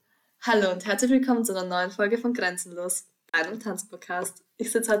Hallo und herzlich willkommen zu einer neuen Folge von Grenzenlos, einem Tanzpodcast.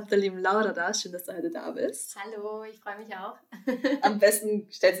 Ich sitze heute mit der lieben Laura da. Schön, dass du heute da bist. Hallo, ich freue mich auch. Am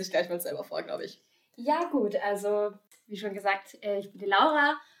besten stellst du dich gleich mal selber vor, glaube ich. Ja gut, also wie schon gesagt, ich bin die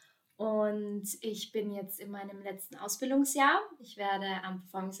Laura und ich bin jetzt in meinem letzten Ausbildungsjahr. Ich werde am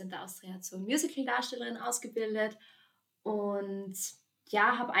Performing Center Austria zur Musical-Darstellerin ausgebildet und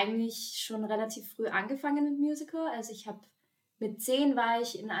ja, habe eigentlich schon relativ früh angefangen mit Musical. Also mit 10 war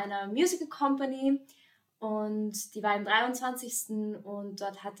ich in einer Musical Company und die war im 23. und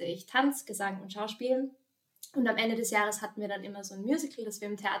dort hatte ich Tanz, Gesang und Schauspiel. Und am Ende des Jahres hatten wir dann immer so ein Musical, das wir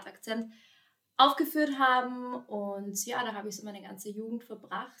im Theater Akzent aufgeführt haben. Und ja, da habe ich so meine ganze Jugend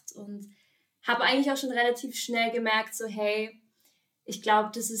verbracht und habe eigentlich auch schon relativ schnell gemerkt, so hey, ich glaube,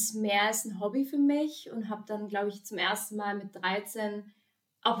 das ist mehr als ein Hobby für mich und habe dann, glaube ich, zum ersten Mal mit 13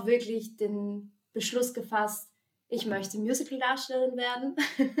 auch wirklich den Beschluss gefasst, ich möchte Musical-Darstellerin werden.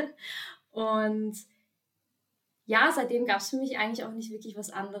 Und ja, seitdem gab es für mich eigentlich auch nicht wirklich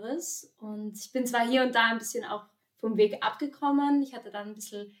was anderes. Und ich bin zwar hier und da ein bisschen auch vom Weg abgekommen. Ich hatte dann ein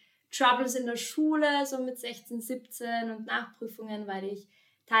bisschen Troubles in der Schule, so mit 16, 17 und Nachprüfungen, weil ich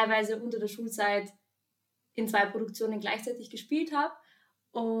teilweise unter der Schulzeit in 2 Produktionen gleichzeitig gespielt habe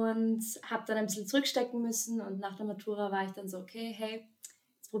und habe dann ein bisschen zurückstecken müssen. Und nach der Matura war ich dann so, okay, hey,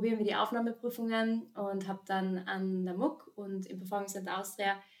 jetzt probieren wir die Aufnahmeprüfungen und habe dann an der MUK und im Performing Center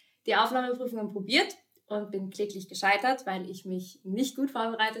Austria die Aufnahmeprüfungen probiert und bin kläglich gescheitert, weil ich mich nicht gut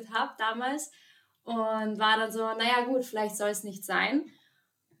vorbereitet habe damals und war dann so, naja gut, vielleicht soll es nicht sein.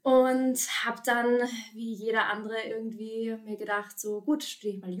 Und habe dann, wie jeder andere, irgendwie mir gedacht, so gut,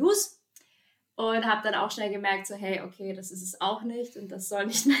 studiere ich mal Jus. Und habe dann auch schnell gemerkt, so hey, okay, das ist es auch nicht und das soll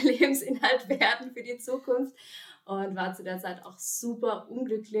nicht mein Lebensinhalt werden für die Zukunft. Und war zu der Zeit auch super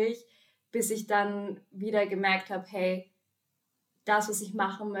unglücklich, bis ich dann wieder gemerkt habe, hey, das, was ich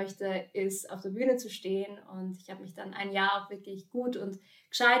machen möchte, ist auf der Bühne zu stehen. Und ich habe mich dann ein Jahr auch wirklich gut und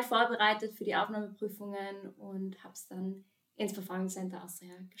gescheit vorbereitet für die Aufnahmeprüfungen und habe es dann ins Performing Center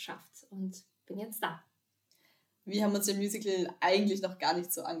Austria geschafft und bin jetzt da. Wir haben uns den Musical eigentlich noch gar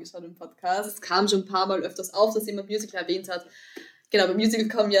nicht so angeschaut im Podcast. Es kam schon ein paar Mal öfters auf, dass jemand Musical erwähnt hat. Genau, beim Musical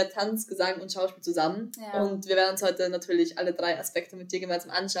kommen ja Tanz, Gesang und Schauspiel zusammen. Ja. Und wir werden uns heute natürlich alle 3 Aspekte mit dir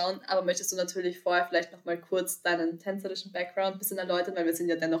gemeinsam anschauen. Aber möchtest du natürlich vorher vielleicht noch mal kurz deinen tänzerischen Background ein bisschen erläutern, weil wir sind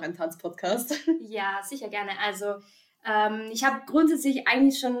ja dennoch ein Tanzpodcast. Ja, sicher gerne. Also ich habe grundsätzlich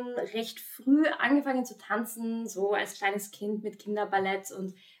eigentlich schon recht früh angefangen zu tanzen, so als kleines Kind mit Kinderballett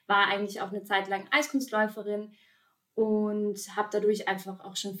und war eigentlich auch eine Zeit lang Eiskunstläuferin und habe dadurch einfach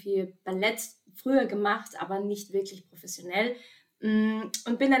auch schon viel Ballett früher gemacht, aber nicht wirklich professionell.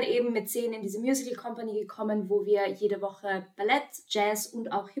 Und bin dann eben mit 10 in diese Musical Company gekommen, wo wir jede Woche Ballett, Jazz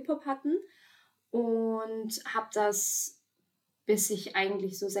und auch Hip-Hop hatten und habe das, bis ich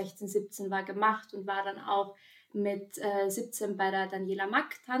eigentlich so 16, 17 war, gemacht und war dann auch mit 17 bei der Daniela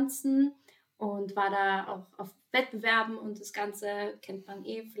Mack tanzen und war da auch auf Wettbewerben und das Ganze kennt man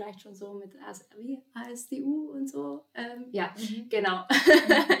vielleicht schon so mit ASDU und so. Genau.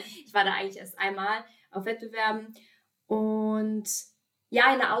 Ich war da eigentlich erst einmal auf Wettbewerben und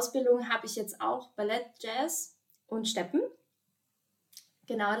ja, in der Ausbildung habe ich jetzt auch Ballett, Jazz und Steppen.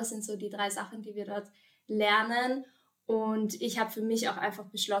 Genau, das sind so die 3 Sachen, die wir dort lernen. Und ich habe für mich auch einfach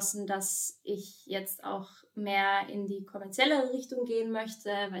beschlossen, dass ich jetzt auch mehr in die kommerzielle Richtung gehen möchte,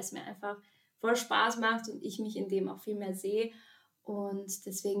 weil es mir einfach voll Spaß macht und ich mich in dem auch viel mehr sehe. Und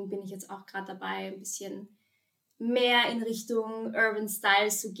deswegen bin ich jetzt auch gerade dabei, ein bisschen mehr in Richtung Urban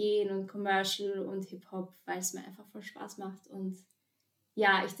Styles zu gehen und Commercial und Hip-Hop, weil es mir einfach voll Spaß macht und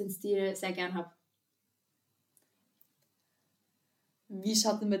ja, ich den Stil sehr gern habe. Wie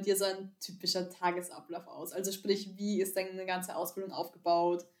schaut denn bei dir so ein typischer Tagesablauf aus? Also sprich, wie ist deine ganze Ausbildung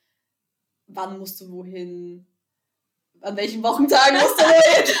aufgebaut? Wann musst du wohin? An welchen Wochentagen musst du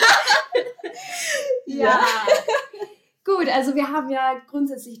wohin? Ja. Gut, also wir haben ja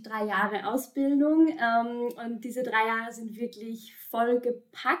grundsätzlich 3 Jahre Ausbildung und diese 3 Jahre sind wirklich voll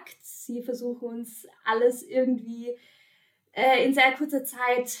gepackt. Sie versuchen uns alles irgendwie in sehr kurzer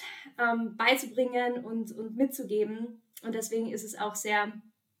Zeit beizubringen und mitzugeben. Und deswegen ist es auch sehr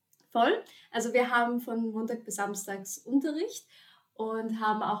voll. Also wir haben von Montag bis Samstags Unterricht und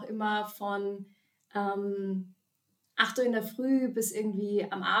haben auch immer von 8 Uhr in der Früh bis irgendwie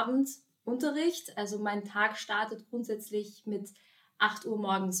am Abend Unterricht. Also mein Tag startet grundsätzlich mit 8 Uhr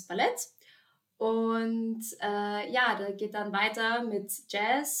morgens Ballett. Und da geht dann weiter mit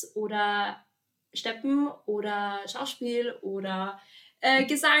Jazz oder Steppen oder Schauspiel oder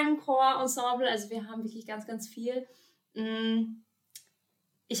Gesang, Chor, Ensemble. Also wir haben wirklich ganz, ganz viel.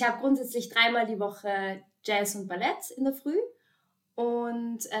 Ich habe grundsätzlich 3-mal die Woche Jazz und Ballett in der Früh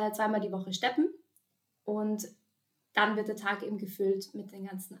und 2-mal die Woche steppen. Und dann wird der Tag eben gefüllt mit den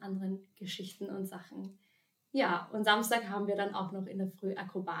ganzen anderen Geschichten und Sachen. Ja, und Samstag haben wir dann auch noch in der Früh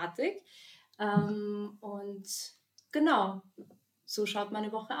Akrobatik. Und genau, so schaut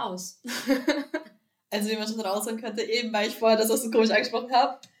meine Woche aus. Also wie man schon raushören könnte, eben weil ich vorher das auch so komisch angesprochen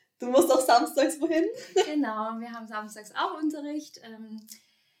habe, du musst auch samstags wohin. Genau, wir haben samstags auch Unterricht.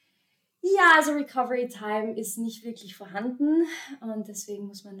 Ja, also Recovery Time ist nicht wirklich vorhanden und deswegen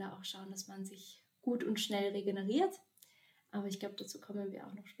muss man da auch schauen, dass man sich gut und schnell regeneriert. Aber ich glaube, dazu kommen wir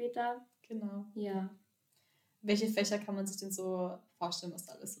auch noch später. Genau. Ja. Welche Fächer kann man sich denn so vorstellen, was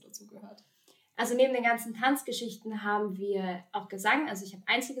da alles so dazu gehört? Also neben den ganzen Tanzgeschichten haben wir auch Gesang. Also ich habe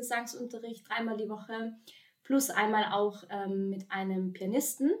Einzelgesangsunterricht 3-mal die Woche plus einmal auch mit einem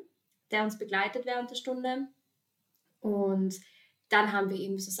Pianisten, der uns begleitet während der Stunde. Und dann haben wir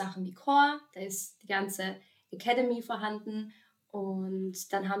eben so Sachen wie Chor, da ist die ganze Academy vorhanden.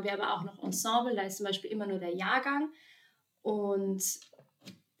 Und dann haben wir aber auch noch Ensemble, da ist zum Beispiel immer nur der Jahrgang. Und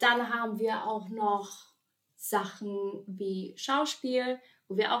dann haben wir auch noch Sachen wie Schauspiel,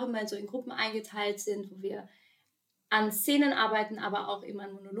 wo wir auch immer so in Gruppen eingeteilt sind, wo wir an Szenen arbeiten, aber auch immer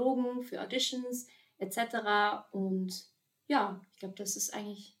an Monologen für Auditions etc. Und ja, ich glaube, das ist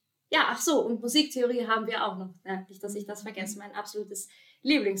eigentlich... Ja, ach so, und Musiktheorie haben wir auch noch. Ja, nicht, dass ich das vergesse, mein absolutes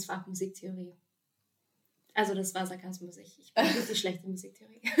Lieblingsfach Musiktheorie. Also das war Sarkasmus, ich bin richtig schlecht in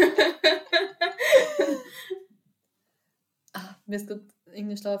Musiktheorie. Mir ist gerade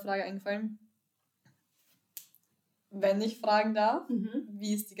irgendeine schlaue Frage eingefallen. Wenn ich fragen darf,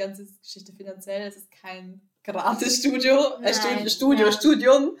 wie ist die ganze Geschichte finanziell? Es ist kein Gratis-Studio,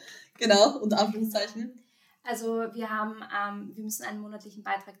 Studium, genau, unter Anführungszeichen. Also wir müssen einen monatlichen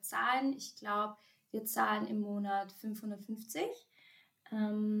Beitrag zahlen. Ich glaube, wir zahlen im Monat 550.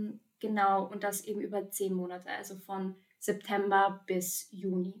 Genau, und das eben über 10 Monate, also von September bis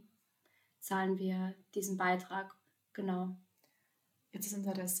Juni zahlen wir diesen Beitrag. Genau. Jetzt das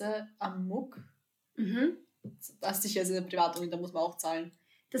Interesse am MUG. Das ist sicher eine Privatuni, da muss man auch zahlen.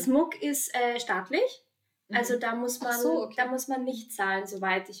 Das MUG ist staatlich. Also da muss man nicht zahlen,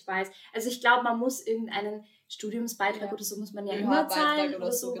 soweit ich weiß. Also ich glaube, man muss irgendeinen Studiumsbeitrag oder so muss man ja immer zahlen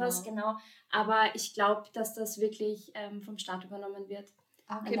oder sowas, genau. Aber ich glaube, dass das wirklich vom Staat übernommen wird.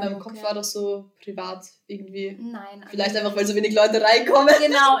 Okay, beim Kopf war das so privat irgendwie. Nein. Vielleicht einfach, weil so wenig Leute reinkommen.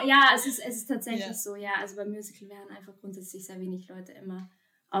 Genau, ja, es ist tatsächlich so, ja. Also beim Musical werden einfach grundsätzlich sehr wenig Leute immer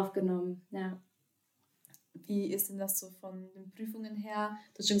aufgenommen, ja. Wie ist denn das so von den Prüfungen her?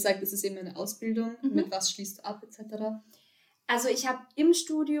 Du hast schon gesagt, es ist eben eine Ausbildung. Mit was schließt du ab, etc.? Also ich habe im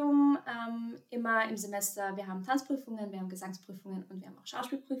Studium immer im Semester, wir haben Tanzprüfungen, wir haben Gesangsprüfungen und wir haben auch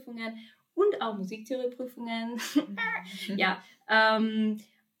Schauspielprüfungen und auch Musiktheorieprüfungen. Ja,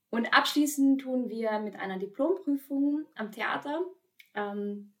 und abschließend tun wir mit einer Diplomprüfung am Theater.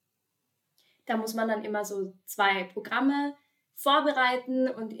 Da muss man dann immer so 2 Programme vorbereiten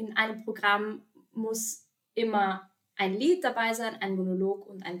und in einem Programm muss immer ein Lied dabei sein, ein Monolog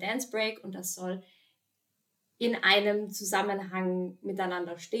und ein Dance Break und das soll in einem Zusammenhang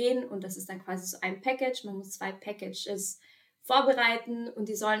miteinander stehen und das ist dann quasi so ein Package. Man muss 2 Packages vorbereiten und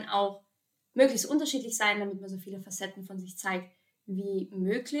die sollen auch möglichst unterschiedlich sein, damit man so viele Facetten von sich zeigt wie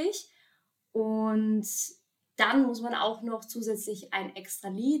möglich. Und dann muss man auch noch zusätzlich ein extra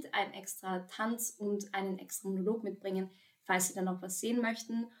Lied, ein extra Tanz und einen extra Monolog mitbringen, falls Sie dann noch was sehen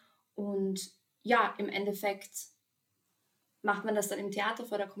möchten. Und ja, im Endeffekt macht man das dann im Theater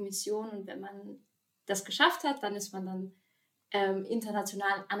vor der Kommission und wenn man das geschafft hat, dann ist man dann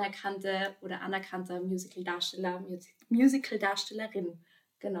international anerkannte oder anerkannter Musical-Darsteller, Musical-Darstellerin.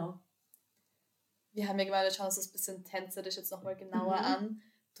 Genau. Wir haben ja gemeint, wir schauen uns das ein bisschen tänzerisch jetzt nochmal genauer an.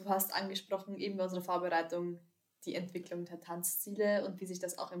 Du hast angesprochen, eben bei unserer Vorbereitung, die Entwicklung der Tanzstile und wie sich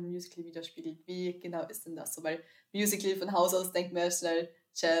das auch im Musical widerspiegelt. Wie genau ist denn das so? Weil Musical von Haus aus denkt man ja schnell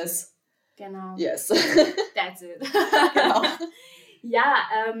Jazz. Genau. Yes. That's it. Genau.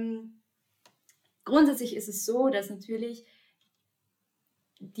 Ja, grundsätzlich ist es so, dass natürlich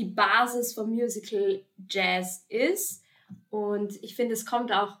die Basis vom Musical Jazz ist und ich finde, es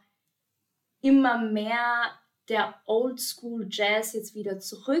kommt auch immer mehr der Oldschool Jazz jetzt wieder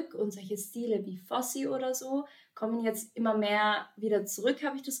zurück und solche Stile wie Fosse oder so kommen jetzt immer mehr wieder zurück,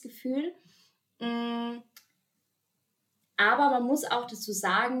 habe ich das Gefühl. Aber man muss auch dazu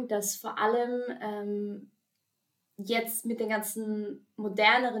sagen, dass vor allem jetzt mit den ganzen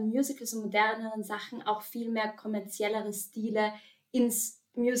moderneren Musicals und moderneren Sachen auch viel mehr kommerziellere Stile ins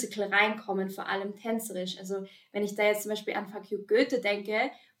Musical reinkommen, vor allem tänzerisch. Also wenn ich da jetzt zum Beispiel an Fuck You Goethe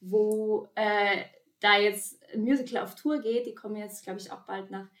denke, wo da jetzt ein Musical auf Tour geht, die kommen jetzt, glaube ich, auch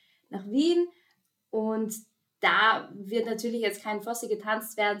bald nach Wien und da wird natürlich jetzt kein Fossi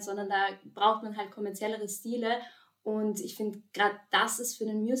getanzt werden, sondern da braucht man halt kommerziellere Stile. Und ich finde, gerade das ist für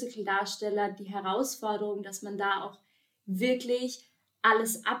einen Musical-Darsteller die Herausforderung, dass man da auch wirklich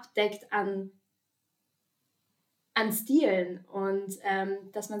alles abdeckt an Stilen und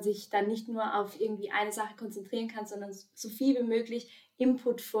dass man sich dann nicht nur auf irgendwie eine Sache konzentrieren kann, sondern so viel wie möglich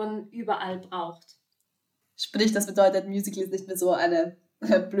Input von überall braucht. Sprich, das bedeutet, Musical ist nicht mehr so eine,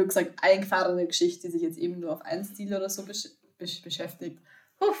 blöd gesagt, eingefahrene Geschichte, die sich jetzt eben nur auf einen Stil oder so beschäftigt.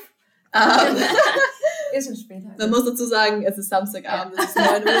 Huff. Ist schon später. Man muss dazu sagen, es ist Samstagabend, es ist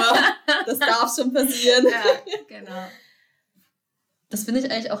 9 Uhr, das darf schon passieren. Ja, genau. Das finde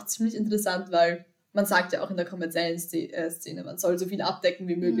ich eigentlich auch ziemlich interessant, weil man sagt ja auch in der kommerziellen Szene, man soll so viel abdecken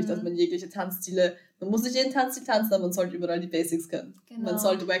wie möglich, dass man jegliche Tanzstile, man muss nicht jeden Tanzstil tanzen, aber man sollte überall die Basics können. Genau. Man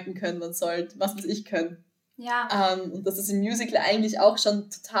sollte wacken können, man sollte was weiß ich können. Ja. Und dass es im Musical eigentlich auch schon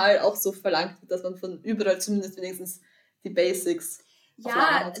total auch so verlangt wird, dass man von überall zumindest wenigstens die Basics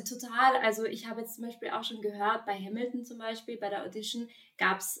ja, total. Also ich habe jetzt zum Beispiel auch schon gehört, bei Hamilton zum Beispiel, bei der Audition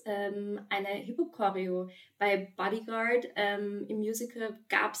gab es eine Hip-Hop-Choreo. Bei Bodyguard im Musical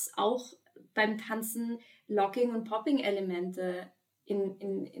gab es auch beim Tanzen Locking- und Popping-Elemente in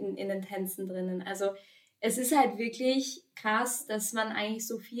den Tänzen drinnen. Also es ist halt wirklich krass, dass man eigentlich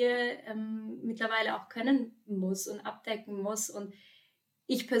so viel mittlerweile auch können muss und abdecken muss. Und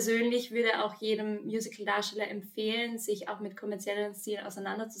ich persönlich würde auch jedem Musical-Darsteller empfehlen, sich auch mit kommerziellen Stilen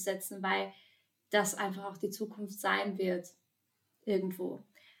auseinanderzusetzen, weil das einfach auch die Zukunft sein wird, irgendwo.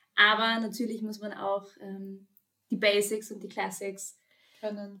 Aber natürlich muss man auch die Basics und die Classics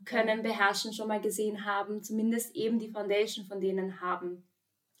können beherrschen, schon mal gesehen haben, zumindest eben die Foundation von denen haben.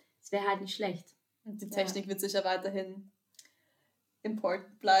 Das wäre halt nicht schlecht. Und die Technik wird sicher weiterhin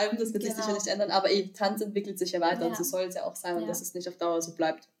important bleiben, das wird sich sicher nicht ändern, aber Tanz entwickelt sich ja weiter und so soll es ja auch sein und dass es nicht auf Dauer so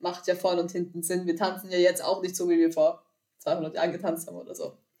bleibt. Macht ja vorne und hinten Sinn. Wir tanzen ja jetzt auch nicht so, wie wir vor 200 Jahren getanzt haben oder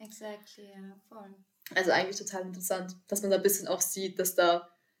so. Exactly, ja, voll. Also eigentlich total interessant, dass man da ein bisschen auch sieht, dass da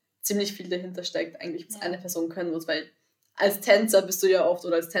ziemlich viel dahinter steckt, eigentlich was eine Person können muss, weil als Tänzer bist du ja oft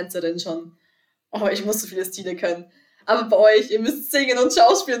oder als Tänzerin schon, oh, ich muss so viele Stile können. Aber bei euch, ihr müsst singen und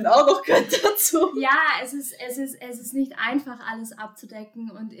schauspielen auch noch können dazu. Ja, es ist nicht einfach, alles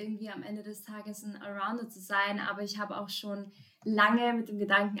abzudecken und irgendwie am Ende des Tages ein Allrounder zu sein. Aber ich habe auch schon lange mit dem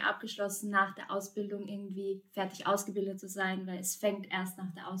Gedanken abgeschlossen, nach der Ausbildung irgendwie fertig ausgebildet zu sein, weil es fängt erst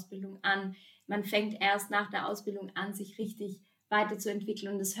nach der Ausbildung an. Man fängt erst nach der Ausbildung an, sich richtig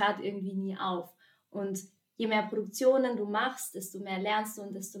weiterzuentwickeln und es hört irgendwie nie auf. Und je mehr Produktionen du machst, desto mehr lernst du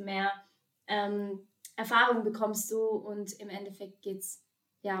und desto mehr Erfahrung bekommst du und im Endeffekt geht es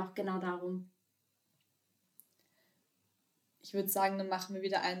ja auch genau darum. Ich würde sagen, dann machen wir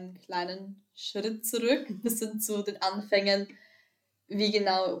wieder einen kleinen Schritt zurück, bis hin zu den Anfängen. Wie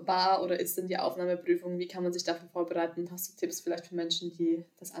genau war oder ist denn die Aufnahmeprüfung? Wie kann man sich dafür vorbereiten? Hast du Tipps vielleicht für Menschen, die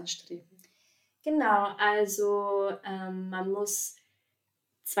das anstreben? Genau, also man muss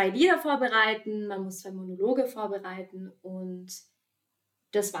 2 Lieder vorbereiten, man muss 2 Monologe vorbereiten und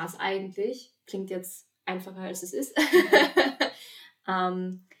das war's eigentlich. Klingt jetzt einfacher, als es ist.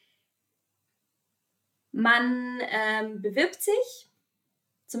 Man bewirbt sich,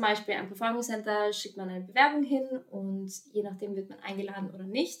 zum Beispiel am Performance Center schickt man eine Bewerbung hin und je nachdem wird man eingeladen oder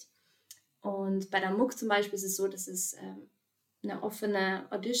nicht. Und bei der MUK zum Beispiel ist es so, dass es eine offene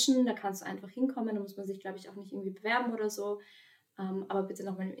Audition, da kannst du einfach hinkommen, da muss man sich, glaube ich, auch nicht irgendwie bewerben oder so. Aber bitte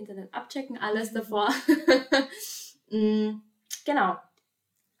nochmal im Internet abchecken, alles davor. Genau.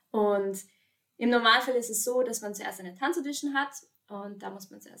 Und im Normalfall ist es so, dass man zuerst eine Tanzaudition hat und da muss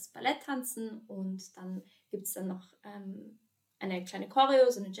man zuerst Ballett tanzen und dann gibt es dann noch eine kleine Choreo,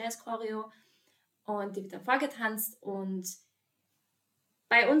 so eine Jazz-Choreo und die wird dann vorgetanzt und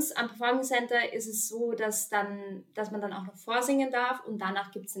bei uns am Performance Center ist es so, dass man dann auch noch vorsingen darf und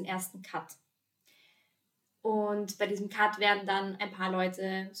danach gibt es den ersten Cut. Und bei diesem Cut werden dann ein paar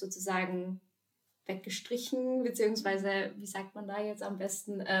Leute sozusagen weggestrichen, beziehungsweise, wie sagt man da jetzt am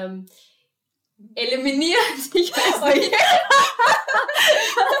besten, eliminiert. Ich weiß nicht.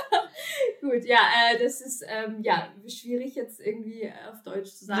 Gut, ja, das ist schwierig jetzt irgendwie auf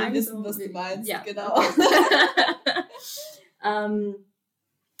Deutsch zu sagen. Wir wissen, was du meinst, ja, genau. Okay.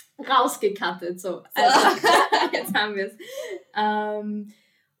 Rausgekattet, so. Also, jetzt haben wir es.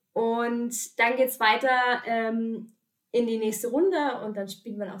 Und dann geht es weiter in die nächste Runde und dann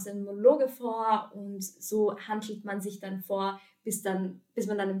spielt man auch seine Monologe vor und so handelt man sich dann vor, bis man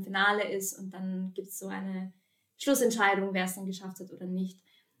dann im Finale ist und dann gibt es so eine Schlussentscheidung, wer es dann geschafft hat oder nicht.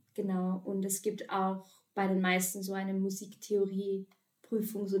 Genau, und es gibt auch bei den meisten so eine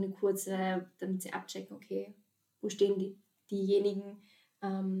Musiktheorie-Prüfung, so eine kurze, damit sie abchecken, okay, wo stehen diejenigen.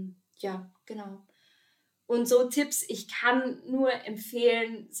 Ja, genau. Und so Tipps, ich kann nur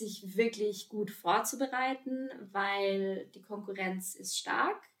empfehlen, sich wirklich gut vorzubereiten, weil die Konkurrenz ist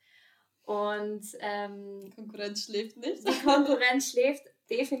stark. Und Konkurrenz schläft nicht. Die Konkurrenz schläft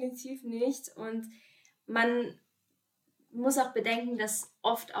definitiv nicht. Und man muss auch bedenken, dass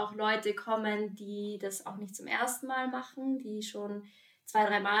oft auch Leute kommen, die das auch nicht zum ersten Mal machen, die schon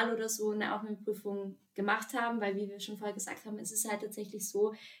 2-3 Mal oder so eine Aufnahmeprüfung gemacht haben, weil wie wir schon vorher gesagt haben, es ist halt tatsächlich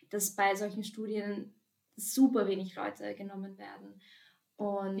so, dass bei solchen Studien super wenig Leute genommen werden.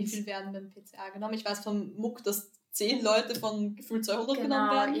 Und wie viel werden beim PCA genommen? Ich weiß vom MUK, dass 10 Leute von gefühlt 200 genommen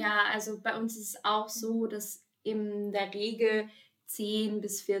werden. Ja, also bei uns ist es auch so, dass in der Regel 10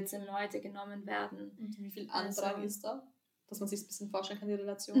 bis 14 Leute genommen werden. Und wie viel Antrag ist da? Dass man sich ein bisschen vorstellen kann, die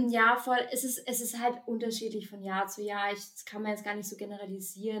Relation. Ja, voll. Es ist halt unterschiedlich von Jahr zu Jahr. Das kann man jetzt gar nicht so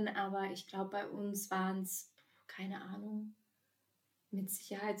generalisieren, aber ich glaube, bei uns waren es, keine Ahnung, mit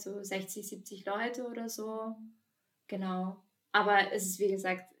Sicherheit so 60, 70 Leute oder so. Genau. Aber es ist, wie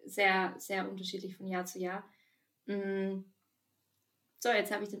gesagt, sehr, sehr unterschiedlich von Jahr zu Jahr. So,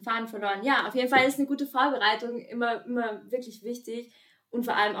 jetzt habe ich den Faden verloren. Ja, auf jeden Fall ist eine gute Vorbereitung immer wirklich wichtig und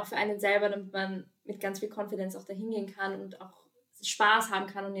vor allem auch für einen selber, damit man mit ganz viel Confidence auch dahin gehen kann und auch Spaß haben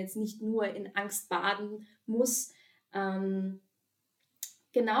kann und jetzt nicht nur in Angst baden muss.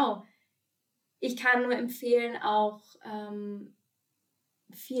 Genau. Ich kann nur empfehlen, auch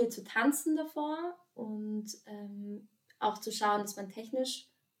viel zu tanzen davor und auch zu schauen, dass man technisch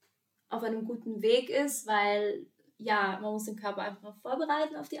auf einem guten Weg ist, weil ja, man muss den Körper einfach noch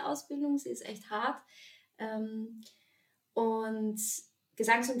vorbereiten auf die Ausbildung, sie ist echt hart. Und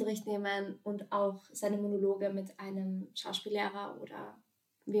Gesangsunterricht nehmen und auch seine Monologe mit einem Schauspiellehrer oder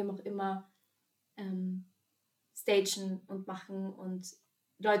wem auch immer stagen und machen und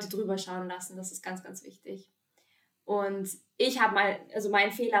Leute drüber schauen lassen, das ist ganz, ganz wichtig. Und ich habe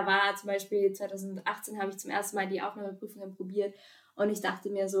mein Fehler war zum Beispiel 2018 habe ich zum ersten Mal die Aufnahmeprüfungen probiert und ich dachte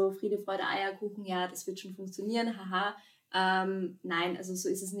mir so, Friede, Freude, Eierkuchen, ja, das wird schon funktionieren, haha. Nein, also so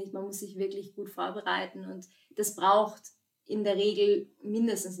ist es nicht. Man muss sich wirklich gut vorbereiten und das braucht in der Regel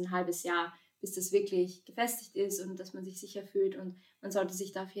mindestens ein halbes Jahr, bis das wirklich gefestigt ist und dass man sich sicher fühlt und man sollte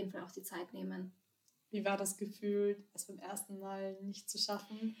sich da auf jeden Fall auch die Zeit nehmen. Wie war das Gefühl, es beim ersten Mal nicht zu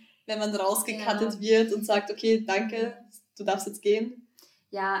schaffen, wenn man rausgekattet wird und sagt, okay, danke, du darfst jetzt gehen?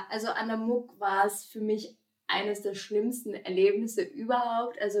 Ja, also an der MUK war es für mich eines der schlimmsten Erlebnisse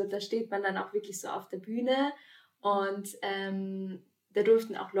überhaupt. Also da steht man dann auch wirklich so auf der Bühne und da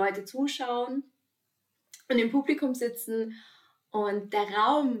durften auch Leute zuschauen und im Publikum sitzen. Und der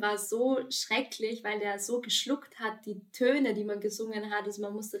Raum war so schrecklich, weil der so geschluckt hat, die Töne, die man gesungen hat. Also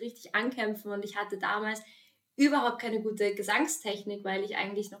man musste richtig ankämpfen und ich hatte damals überhaupt keine gute Gesangstechnik, weil ich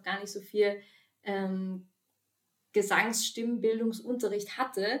eigentlich noch gar nicht so viel Gesangsstimmbildungsunterricht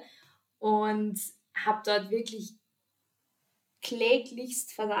hatte und habe dort wirklich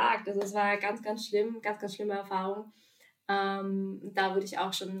kläglichst versagt. Also es war ganz, ganz schlimm, ganz, ganz schlimme Erfahrung. Da wurde ich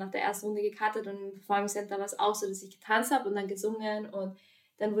auch schon nach der ersten Runde gecuttet und im Performance Center war es auch so, dass ich getanzt habe und dann gesungen und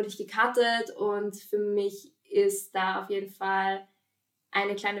dann wurde ich gecuttet und für mich ist da auf jeden Fall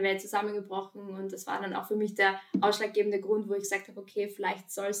eine kleine Welt zusammengebrochen und das war dann auch für mich der ausschlaggebende Grund, wo ich gesagt habe, okay,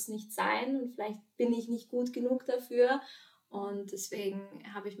 vielleicht soll es nicht sein und vielleicht bin ich nicht gut genug dafür und deswegen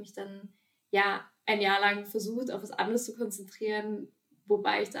habe ich mich dann ja ein Jahr lang versucht, auf was anderes zu konzentrieren,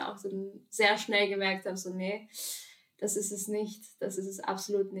 wobei ich da auch dann sehr schnell gemerkt habe, so nee, das ist es nicht, das ist es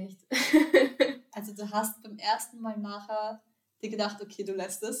absolut nicht. Also du hast beim ersten Mal nachher dir gedacht, okay, du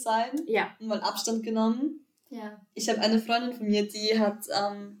lässt es sein, ja. Und mal Abstand genommen. Ja. Ich habe eine Freundin von mir, die hat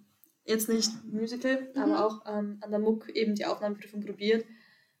jetzt nicht Musical, aber auch an der MUK eben die Aufnahmeprüfung probiert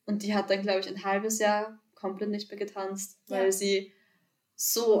und die hat dann, glaube ich, ein halbes Jahr komplett nicht mehr getanzt, weil sie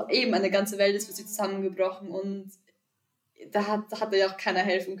so eben eine ganze Welt ist für sie zusammengebrochen und da hat ja auch keiner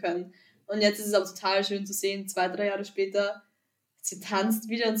helfen können. Und jetzt ist es auch total schön zu sehen, 2-3 Jahre später, sie tanzt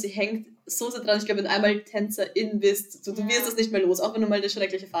wieder und sie hängt so sehr dran. Ich glaube, wenn du einmal Tänzerin bist, du wirst es nicht mehr los, auch wenn du mal eine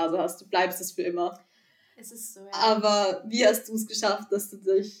schreckliche Phase hast, du bleibst es für immer. Es ist so, ja. Aber wie hast du es geschafft, dass du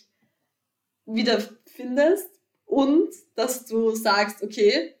dich wiederfindest und dass du sagst,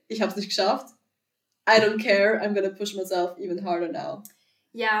 okay, ich habe es nicht geschafft, I don't care, I'm gonna push myself even harder now?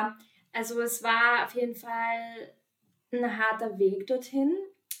 Ja, also es war auf jeden Fall ein harter Weg dorthin.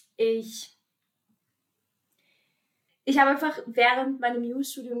 Ich habe einfach während meinem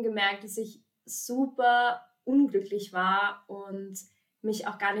Jus-Studium gemerkt, dass ich super unglücklich war und mich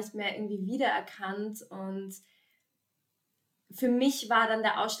auch gar nicht mehr irgendwie wiedererkannt. Und für mich war dann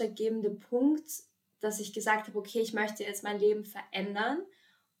der ausschlaggebende Punkt, dass ich gesagt habe, okay, ich möchte jetzt mein Leben verändern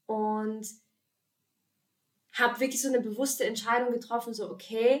und habe wirklich so eine bewusste Entscheidung getroffen, so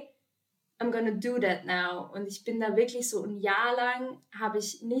okay, I'm gonna do that now. Und ich bin da wirklich so ein Jahr lang, habe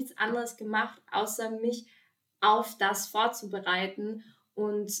ich nichts anderes gemacht, außer mich auf das vorzubereiten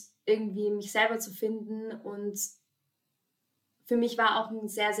und irgendwie mich selber zu finden. Und für mich war auch ein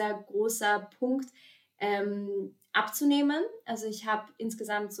sehr, sehr großer Punkt, abzunehmen. Also ich habe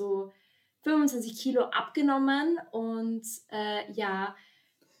insgesamt so 25 Kilo abgenommen und ja.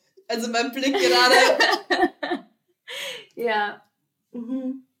 Also mein Blick gerade. Ja.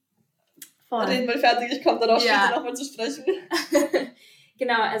 Mhm. Voll. Reden wir fertig, ich komme darauf später nochmal zu sprechen.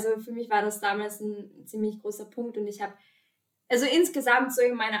 Genau, also für mich war das damals ein ziemlich großer Punkt und ich habe, also insgesamt so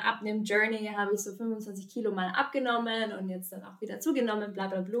in meiner Abnehm-Journey habe ich so 25 Kilo mal abgenommen und jetzt dann auch wieder zugenommen, bla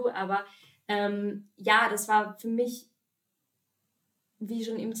bla bla, aber ja, das war für mich, wie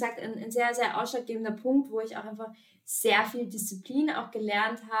schon eben gesagt, ein sehr, sehr ausschlaggebender Punkt, wo ich auch einfach sehr viel Disziplin auch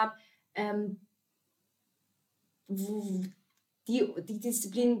gelernt habe, die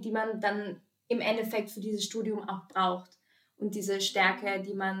Disziplin, die man dann im Endeffekt für dieses Studium auch braucht und diese Stärke,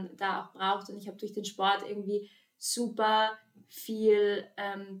 die man da auch braucht. Und ich habe durch den Sport irgendwie super viel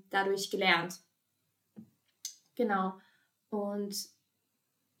dadurch gelernt. Genau. Und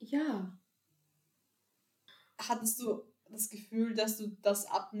ja. Hattest du das Gefühl, dass du das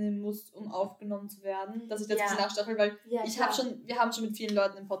abnehmen musst, um aufgenommen zu werden? Dass ich das ein bisschen nachstaffel, weil wir haben schon mit vielen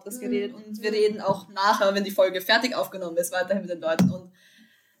Leuten im Podcast geredet und wir reden auch nachher, wenn die Folge fertig aufgenommen ist, weiterhin mit den Leuten und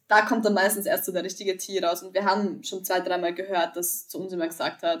da kommt dann meistens erst so der richtige Tee raus und wir haben schon 2-3 Mal gehört, dass zu uns jemand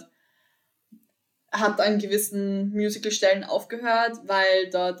gesagt hat, hat an gewissen Musical-Stellen aufgehört,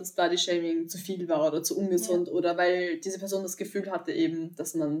 weil dort das Body-Shaming zu viel war oder zu ungesund oder weil diese Person das Gefühl hatte eben,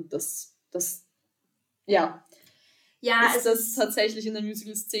 dass man das ist das tatsächlich in der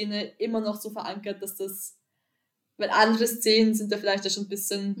Musical-Szene immer noch so verankert, dass das, weil andere Szenen sind da vielleicht ja schon ein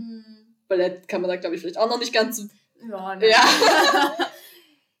bisschen, Ballett kann man da glaube ich vielleicht auch noch nicht ganz so. Ja, nein. Ja.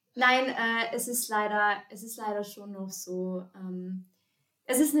 Nein, es ist leider schon noch so,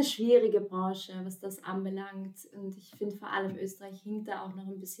 es ist eine schwierige Branche, was das anbelangt und ich finde vor allem Österreich hinkt da auch noch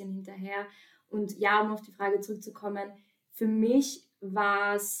ein bisschen hinterher und ja, um auf die Frage zurückzukommen, für mich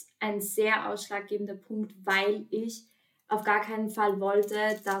war es ein sehr ausschlaggebender Punkt, weil ich auf gar keinen Fall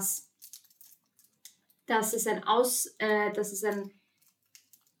wollte, dass es ein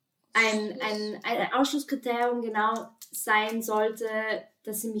Ausschlusskriterium genau sein sollte,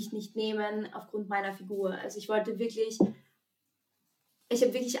 dass sie mich nicht nehmen aufgrund meiner Figur. Also ich habe wirklich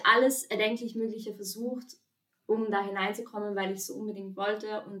alles erdenklich Mögliche versucht, um da hineinzukommen, weil ich es so unbedingt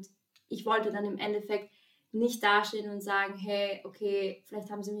wollte und ich wollte dann im Endeffekt nicht dastehen und sagen, hey, okay,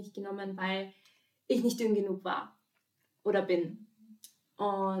 vielleicht haben sie mich genommen, weil ich nicht dünn genug war oder bin.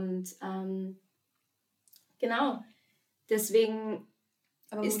 Und genau, deswegen.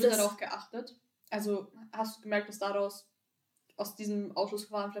 Aber wurde darauf geachtet? Also hast du gemerkt, dass aus diesem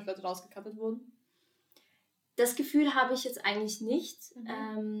Ausschlussverfahren vielleicht Leute rausgekattet wurden? Das Gefühl habe ich jetzt eigentlich nicht,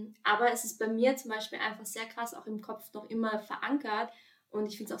 aber es ist bei mir zum Beispiel einfach sehr krass auch im Kopf noch immer verankert und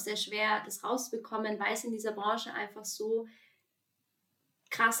ich finde es auch sehr schwer, das rauszubekommen, weil es in dieser Branche einfach so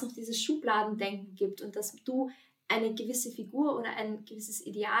krass noch dieses Schubladendenken gibt und dass du eine gewisse Figur oder ein gewisses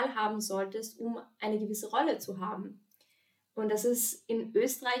Ideal haben solltest, um eine gewisse Rolle zu haben. Und das ist in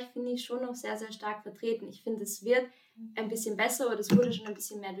Österreich, finde ich, schon noch sehr, sehr stark vertreten. Ich finde, es wird ein bisschen besser oder es wurde schon ein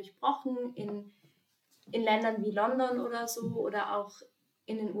bisschen mehr durchbrochen in Ländern wie London oder so oder auch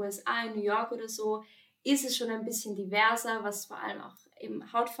in den USA, in New York oder so, ist es schon ein bisschen diverser, was vor allem auch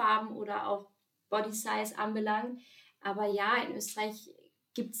eben Hautfarben oder auch Body Size anbelangt. Aber ja, in Österreich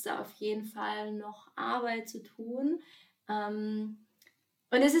gibt es da auf jeden Fall noch Arbeit zu tun. Und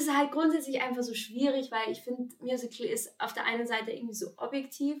es ist halt grundsätzlich einfach so schwierig, weil ich finde, Musical ist auf der einen Seite irgendwie so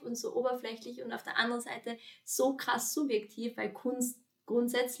objektiv und so oberflächlich und auf der anderen Seite so krass subjektiv, weil Kunst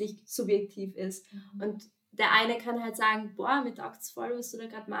grundsätzlich subjektiv ist. Und der eine kann halt sagen, boah, mir taugt's voll, was du da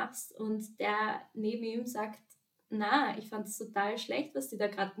gerade machst. Und der neben ihm sagt, na, ich fand es total schlecht, was die da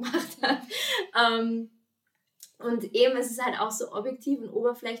gerade gemacht hat. Und eben, es ist halt auch so objektiv und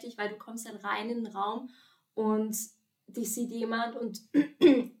oberflächlich, weil du kommst dann rein in den Raum und dich sieht jemand und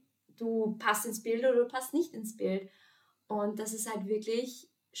du passt ins Bild oder du passt nicht ins Bild. Und das ist halt wirklich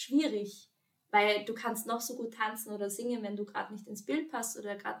schwierig, weil du kannst noch so gut tanzen oder singen, wenn du gerade nicht ins Bild passt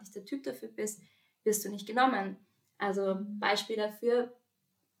oder gerade nicht der Typ dafür bist, wirst du nicht genommen. Also Beispiel dafür,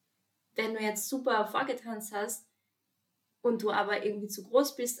 wenn du jetzt super vorgetanzt hast und du aber irgendwie zu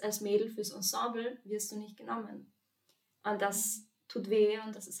groß bist als Mädel fürs Ensemble, wirst du nicht genommen. Und das tut weh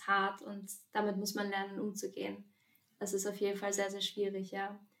und das ist hart und damit muss man lernen, umzugehen. Das ist auf jeden Fall sehr, sehr schwierig,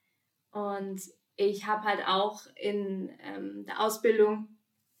 ja. Und ich habe halt auch in der Ausbildung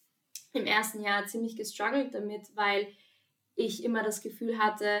im ersten Jahr ziemlich gestruggelt damit, weil ich immer das Gefühl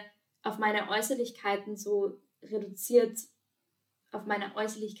hatte, auf meine Äußerlichkeiten so reduziert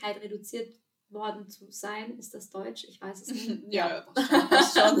worden zu sein. Ist das Deutsch? Ich weiß es nicht. Ja,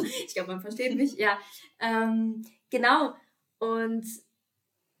 passt schon. Ich glaube, man versteht mich. Ja, genau. Und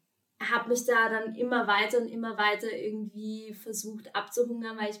habe mich da dann immer weiter irgendwie versucht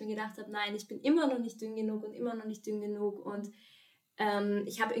abzuhungern, weil ich mir gedacht habe, nein, ich bin immer noch nicht dünn genug und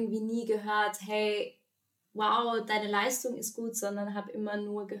ich habe irgendwie nie gehört, hey, wow, deine Leistung ist gut, sondern habe immer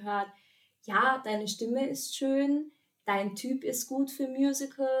nur gehört, ja, deine Stimme ist schön, dein Typ ist gut für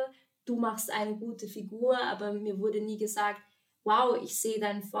Musical, du machst eine gute Figur, aber mir wurde nie gesagt, wow, ich sehe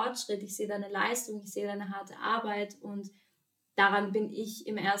deinen Fortschritt, ich sehe deine Leistung, ich sehe deine harte Arbeit, und daran bin ich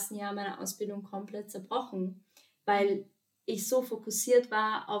im ersten Jahr meiner Ausbildung komplett zerbrochen, weil ich so fokussiert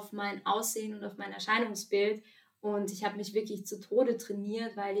war auf mein Aussehen und auf mein Erscheinungsbild, und ich habe mich wirklich zu Tode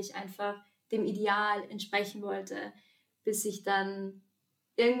trainiert, weil ich einfach dem Ideal entsprechen wollte, bis ich dann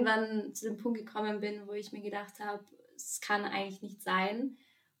irgendwann zu dem Punkt gekommen bin, wo ich mir gedacht habe, es kann eigentlich nicht sein.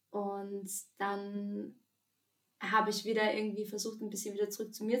 Und dann habe ich wieder irgendwie versucht, ein bisschen wieder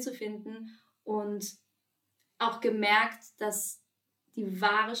zurück zu mir zu finden und auch gemerkt, dass die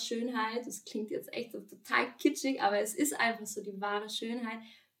wahre Schönheit, das klingt jetzt echt so total kitschig, aber es ist einfach so, die wahre Schönheit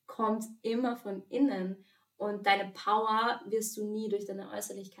kommt immer von innen. Und deine Power wirst du nie durch deine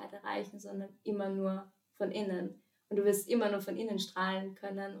Äußerlichkeit erreichen, sondern immer nur von innen. Und du wirst immer nur von innen strahlen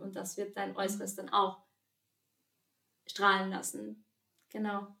können, und das wird dein Äußeres dann auch strahlen lassen.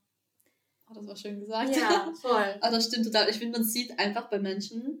 Genau. Oh, das war schön gesagt. Ja, voll. Aber das stimmt total. Ich finde, man sieht einfach bei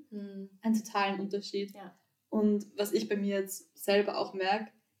Menschen einen totalen Unterschied. Ja. Und was ich bei mir jetzt selber auch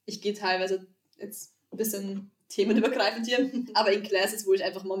merke, ich gehe teilweise jetzt ein bisschen themenübergreifend hier, aber in Classes, wo ich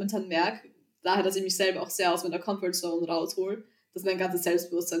einfach momentan merke, daher, dass ich mich selber auch sehr aus meiner Comfortzone raushole, dass mein ganzes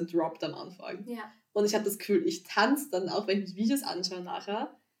Selbstbewusstsein droppt am Anfang. Ja. Und ich habe das Gefühl, ich tanze dann auch, wenn ich mich Videos anschaue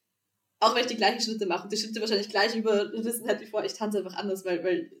nachher, auch wenn ich die gleichen Schritte mache und die Schritte wahrscheinlich gleich überrissen hätte wie vorher, ich tanze einfach anders,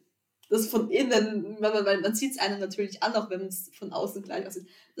 weil das von innen, weil man sieht es einem natürlich an, auch wenn man es von außen gleich aussieht.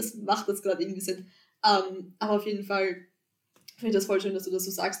 Das macht das gerade irgendwie Sinn. Aber auf jeden Fall finde ich das voll schön, dass du das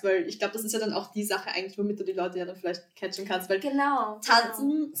so sagst, weil ich glaube, das ist ja dann auch die Sache eigentlich, womit du die Leute ja dann vielleicht catchen kannst, weil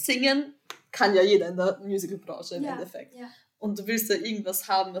tanzen, singen kann ja jeder in der Musical-Branche im Endeffekt. Ja. Und du willst ja irgendwas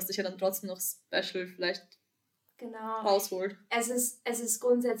haben, was dich ja dann trotzdem noch special vielleicht rausholt. Es ist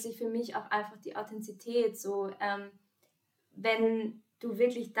grundsätzlich für mich auch einfach die Authentizität, so, wenn du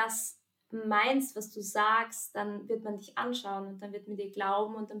wirklich das meinst, was du sagst, dann wird man dich anschauen und dann wird man dir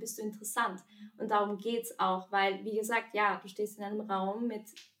glauben und dann bist du interessant. Und darum geht es auch, weil, wie gesagt, ja, du stehst in einem Raum mit,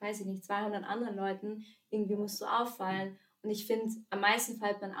 weiß ich nicht, 200 anderen Leuten, irgendwie musst du auffallen. Und ich finde, am meisten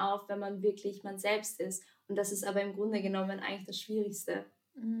fällt man auf, wenn man wirklich man selbst ist. Und das ist aber im Grunde genommen eigentlich das Schwierigste.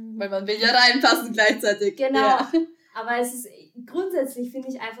 Weil man will ja reinpassen gleichzeitig. Genau, ja. Aber es ist grundsätzlich, finde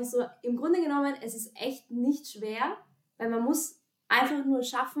ich einfach so, im Grunde genommen, es ist echt nicht schwer, weil man muss einfach nur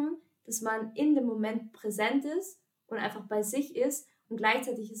schaffen, dass man in dem Moment präsent ist und einfach bei sich ist, und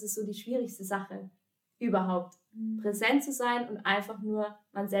gleichzeitig ist es so die schwierigste Sache überhaupt, präsent zu sein und einfach nur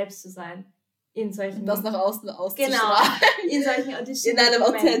man selbst zu sein. In solchen, und das nach außen auszustrahlen. Genau, in solchen Auditions. In einem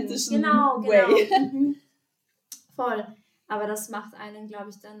authentischen Way. Voll. Aber das macht einen, glaube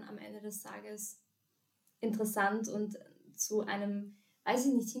ich, dann am Ende des Tages interessant und zu einem, weiß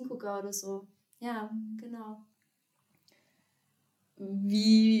ich nicht, Hingucker oder so. Ja, genau.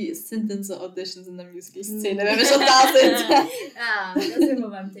 Wie sind denn so Auditions in der Musical Szene, wenn wir schon da sind? Ja, da sind wir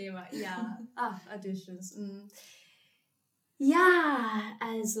beim Thema. Ja, Auditions. Ja,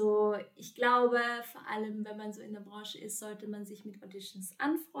 also ich glaube, vor allem wenn man so in der Branche ist, sollte man sich mit Auditions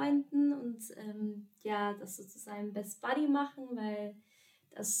anfreunden und das sozusagen Best Buddy machen, weil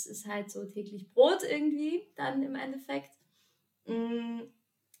das ist halt so täglich Brot irgendwie dann im Endeffekt.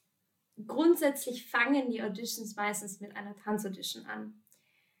 Grundsätzlich fangen die Auditions meistens mit einer Tanzaudition an.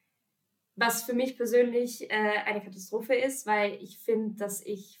 Was für mich persönlich eine Katastrophe ist, weil ich finde, dass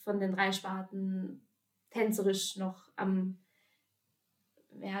ich von den 3 Sparten tänzerisch noch am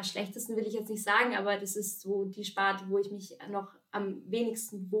schlechtesten will ich jetzt nicht sagen, aber das ist so die Sparte, wo ich mich noch am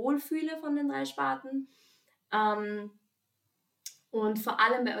wenigsten wohlfühle von den 3 Sparten. Und vor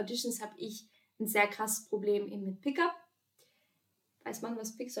allem bei Auditions habe ich ein sehr krasses Problem eben mit Pickup. Weiß man,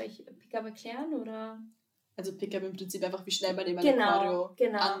 was soll ich Pickup erklären? Oder? Also Pickup im Prinzip einfach, wie schnell man eben eine Choreo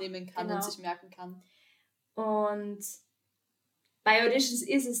annehmen kann und sich merken kann. Und bei Auditions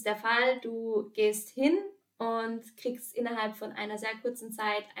ist es der Fall, du gehst hin und kriegst innerhalb von einer sehr kurzen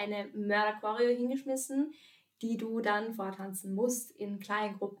Zeit eine Mörder-Choreo hingeschmissen, die du dann vortanzen musst in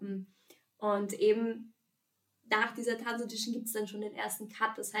kleinen Gruppen. Und eben nach dieser Tanzaudition gibt es dann schon den ersten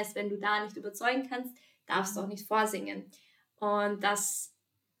Cut. Das heißt, wenn du da nicht überzeugen kannst, darfst du auch nicht vorsingen. Und das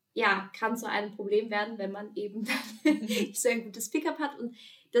ja, kann zu einem Problem werden, wenn man eben nicht so ein gutes Pickup hat. Und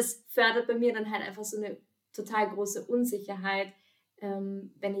das fördert bei mir dann halt einfach so eine total große Unsicherheit,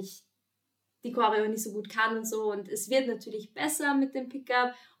 wenn ich die Choreo nicht so gut kann und so. Und es wird natürlich besser mit dem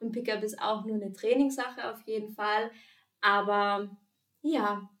Pickup. Und Pickup ist auch nur eine Trainingssache auf jeden Fall. Aber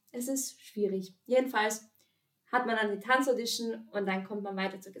ja, es ist schwierig. Jedenfalls hat man dann die Tanzaudition und dann kommt man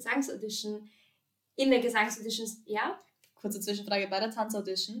weiter zur Gesangsaudition. In der Gesangsaudition, ja? Kurze Zwischenfrage, bei der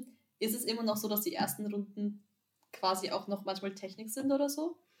Tanzaudition, ist es immer noch so, dass die ersten Runden quasi auch noch manchmal Technik sind oder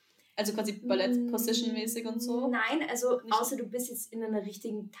so? Also quasi Ballett-Position-mäßig und so? Nein, also nicht, außer du bist jetzt in einer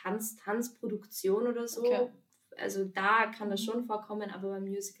richtigen Tanzproduktion oder so. Okay. Also da kann das schon vorkommen, aber beim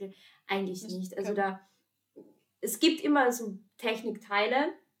Musical eigentlich nicht. Also es gibt immer so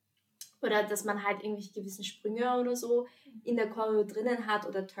Technikteile oder dass man halt irgendwelche gewissen Sprünge oder so in der Choreo drinnen hat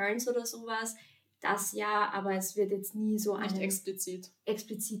oder Turns oder sowas. Das ja, aber es wird jetzt nie so einen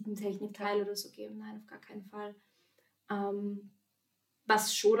expliziten Technikteil oder so geben. Nein, auf gar keinen Fall.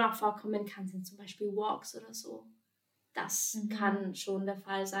 Was schon auch vorkommen kann, sind zum Beispiel Walks oder so. Das kann schon der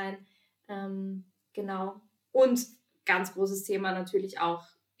Fall sein. Genau. Und ganz großes Thema natürlich auch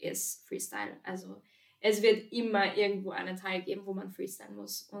ist Freestyle. Also es wird immer irgendwo einen Teil geben, wo man freestylen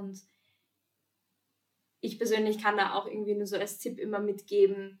muss. Und ich persönlich kann da auch irgendwie nur so als Tipp immer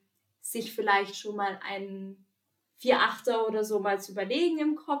mitgeben, sich vielleicht schon mal einen 4/8er oder so mal zu überlegen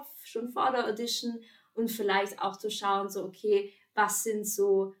im Kopf, schon vor der Audition und vielleicht auch zu schauen, so okay, was sind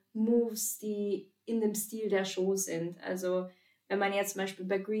so Moves, die in dem Stil der Show sind. Also wenn man jetzt zum Beispiel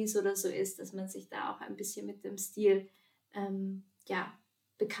bei Grease oder so ist, dass man sich da auch ein bisschen mit dem Stil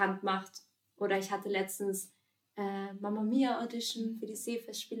bekannt macht. Oder ich hatte letztens Mamma Mia Audition für die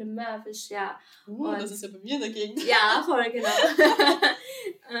Seefestspiele Mörfisch, ja. Das ist ja bei mir dagegen. Ja, voll, genau.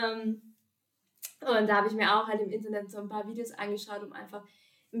 Und da habe ich mir auch halt im Internet so ein paar Videos angeschaut, um einfach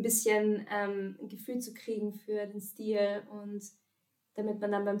ein bisschen ein Gefühl zu kriegen für den Stil und damit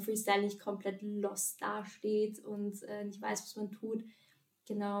man dann beim Freestyle nicht komplett lost dasteht und nicht weiß, was man tut.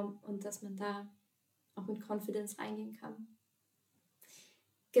 Genau, und dass man da auch mit Confidence reingehen kann.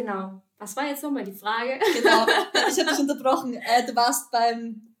 Genau. Was war jetzt nochmal die Frage? Genau, ich habe dich unterbrochen. Du warst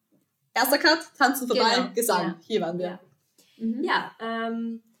beim erster Cut, Tanzen vorbei, genau. Gesang. Ja. Hier waren wir. Ja,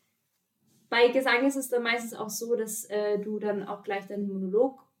 bei Gesang ist es dann meistens auch so, dass du dann auch gleich deinen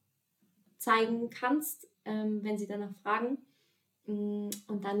Monolog zeigen kannst, wenn sie danach fragen.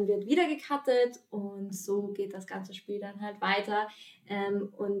 Und dann wird wieder gecuttet und so geht das ganze Spiel dann halt weiter.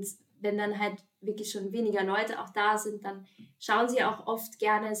 Und wenn dann halt wirklich schon weniger Leute auch da sind, dann schauen sie auch oft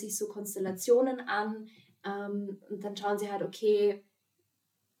gerne sich so Konstellationen an und dann schauen sie halt, okay,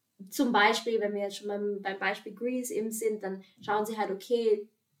 zum Beispiel, wenn wir jetzt schon beim Beispiel Grease eben sind, dann schauen sie halt, okay,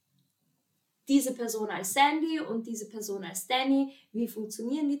 diese Person als Sandy und diese Person als Danny, wie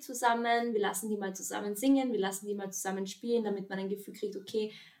funktionieren die zusammen? Wir lassen die mal zusammen singen, wir lassen die mal zusammen spielen, damit man ein Gefühl kriegt,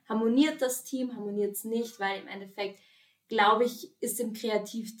 okay, harmoniert das Team, harmoniert es nicht, weil im Endeffekt, glaube ich, ist im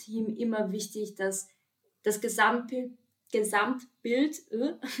Kreativteam immer wichtig, dass das Gesamtbild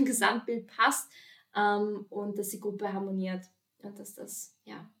passt und dass die Gruppe harmoniert und dass das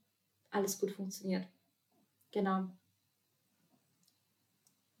alles gut funktioniert. Genau.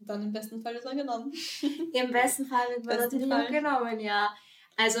 Dann im besten Fall ist man genommen. Im besten Fall wird man natürlich auch genommen, ja.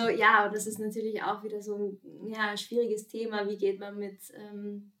 Also ja, und das ist natürlich auch wieder so ein schwieriges Thema. Wie geht man mit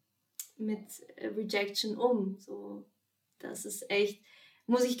Rejection um? So, das ist echt,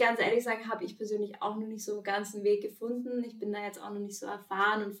 muss ich ganz ehrlich sagen, habe ich persönlich auch noch nicht so einen ganzen Weg gefunden. Ich bin da jetzt auch noch nicht so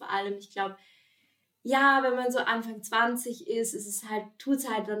erfahren und vor allem, ich glaube, ja, wenn man so Anfang 20 ist, tut es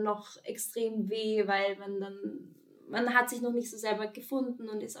halt dann noch extrem weh, weil man hat sich noch nicht so selber gefunden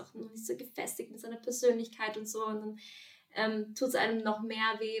und ist auch noch nicht so gefestigt mit seiner Persönlichkeit und so. Und dann tut es einem noch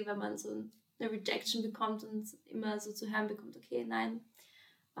mehr weh, wenn man so eine Rejection bekommt und immer so zu hören bekommt, okay, nein,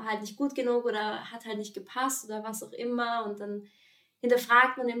 war halt nicht gut genug oder hat halt nicht gepasst oder was auch immer. Und dann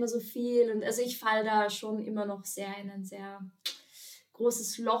hinterfragt man immer so viel. Und also ich falle da schon immer noch sehr in ein sehr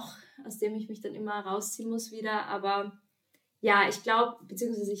großes Loch, aus dem ich mich dann immer rausziehen muss wieder. Aber ja, ich glaube,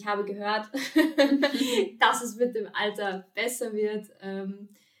 beziehungsweise ich habe gehört, dass es mit dem Alter besser wird,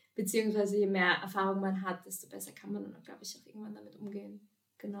 beziehungsweise je mehr Erfahrung man hat, desto besser kann man dann, glaube ich, auch irgendwann damit umgehen.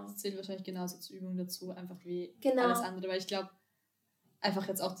 Genau. Das zählt wahrscheinlich genauso zur Übung dazu, einfach wie alles andere, weil ich glaube, einfach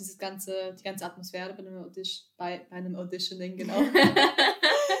jetzt auch die ganze Atmosphäre bei einem Auditioning, genau,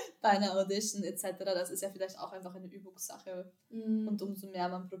 bei einer Audition etc., das ist ja vielleicht auch einfach eine Übungssache und umso mehr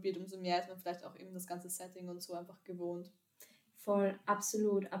man probiert, umso mehr ist man vielleicht auch eben das ganze Setting und so einfach gewohnt. Voll,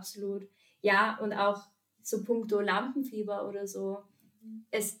 absolut, absolut. Ja, und auch so puncto Lampenfieber oder so.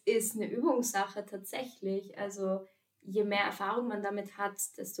 Es ist eine Übungssache tatsächlich. Also je mehr Erfahrung man damit hat,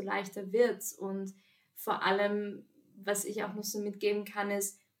 desto leichter wird's. Und vor allem, was ich auch noch so mitgeben kann,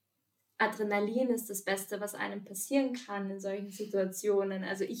 ist, Adrenalin ist das Beste, was einem passieren kann in solchen Situationen.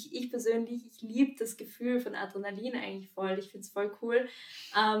 Also ich persönlich, ich liebe das Gefühl von Adrenalin eigentlich voll. Ich finde es voll cool.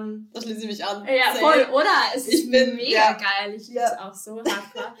 Das schließe ich mich an. Ja, voll, oder? Es ist mega geil. Ich liebe es auch so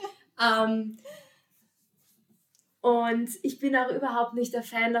hardcore. Und ich bin auch überhaupt nicht der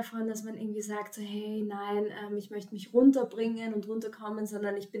Fan davon, dass man irgendwie sagt, so, hey, nein, ich möchte mich runterbringen und runterkommen,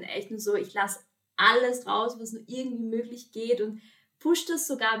 sondern ich bin echt nur so, ich lasse alles raus, was nur irgendwie möglich geht und push das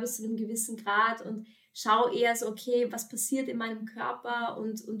sogar bis zu einem gewissen Grad und schau eher so, okay, was passiert in meinem Körper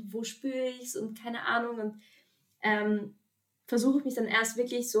und wo spüre ich es und keine Ahnung und versuche mich dann erst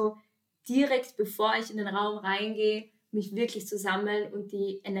wirklich so direkt, bevor ich in den Raum reingehe, mich wirklich zu sammeln und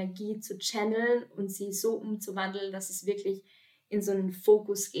die Energie zu channeln und sie so umzuwandeln, dass es wirklich in so einen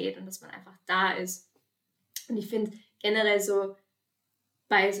Fokus geht und dass man einfach da ist. Und ich finde generell so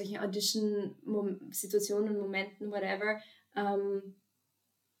bei solchen Audition-Situationen, Momenten, whatever, man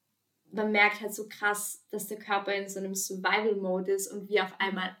merkt halt so krass, dass der Körper in so einem Survival-Mode ist und wie auf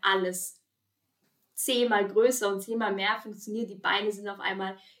einmal alles 10-mal größer und 10-mal mehr funktioniert. Die Beine sind auf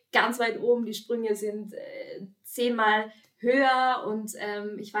einmal ganz weit oben, die Sprünge sind 10-mal höher und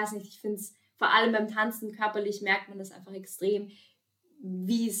ich weiß nicht, ich finde es vor allem beim Tanzen körperlich merkt man das einfach extrem,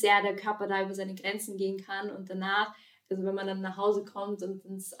 wie sehr der Körper da über seine Grenzen gehen kann und danach, also wenn man dann nach Hause kommt und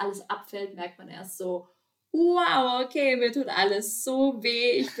alles abfällt, merkt man erst so, wow, okay, mir tut alles so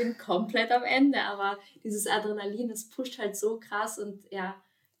weh, ich bin komplett am Ende, aber dieses Adrenalin, das pusht halt so krass und ja,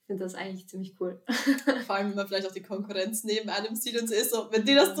 ich finde das eigentlich ziemlich cool. Vor allem, wenn man vielleicht auch die Konkurrenz neben einem sieht und so ist, so, wenn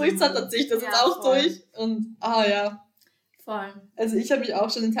die das durchzieht, dann ziehe ich das jetzt auch voll durch und ja. Voll. Also ich habe mich auch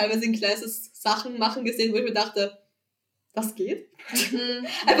schon teilweise in Classes Sachen machen gesehen, wo ich mir dachte, das geht?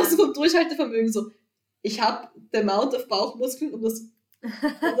 Einfach so vom Durchhaltevermögen, so, ich habe the amount of Bauchmuskeln, um das zu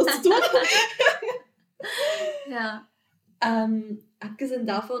tun. Ja. Abgesehen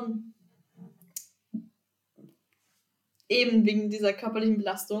davon, eben wegen dieser körperlichen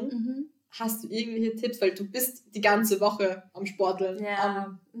Belastung, hast du irgendwelche Tipps, weil du bist die ganze Woche am Sporteln,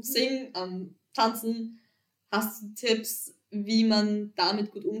 am Singen, am Tanzen. Hast du Tipps, wie man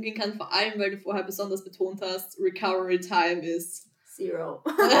damit gut umgehen kann? Vor allem, weil du vorher besonders betont hast, Recovery Time ist 0.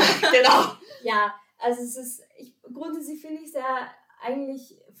 Genau. Ja, also grundsätzlich finde ich es ja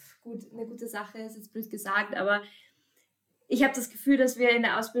eigentlich eine gute Sache, ist jetzt blöd gesagt, aber ich habe das Gefühl, dass wir in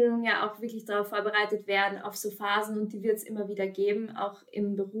der Ausbildung ja auch wirklich darauf vorbereitet werden, auf so Phasen und die wird es immer wieder geben, auch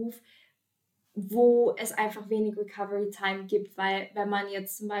im Beruf, wo es einfach wenig Recovery Time gibt, weil wenn man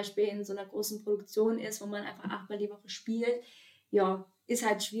jetzt zum Beispiel in so einer großen Produktion ist, wo man einfach 8-mal die Woche spielt, ja, ist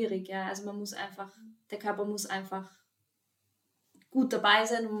halt schwierig, ja, also der Körper muss einfach gut dabei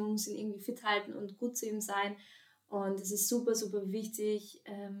sein und man muss ihn irgendwie fit halten und gut zu ihm sein und es ist super, super wichtig,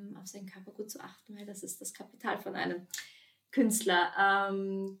 auf seinen Körper gut zu achten, weil das ist das Kapital von einem Künstler,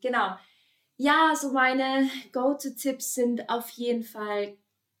 genau. Ja, so meine Go-To-Tipps sind auf jeden Fall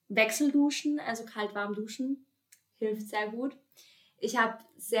Wechselduschen, also kalt-warm duschen, hilft sehr gut. Ich habe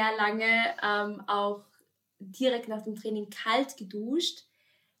sehr lange auch direkt nach dem Training kalt geduscht,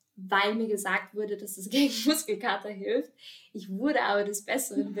 weil mir gesagt wurde, dass das gegen Muskelkater hilft. Ich wurde aber des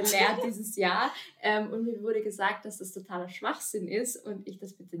Besseren belehrt dieses Jahr und mir wurde gesagt, dass das totaler Schwachsinn ist und ich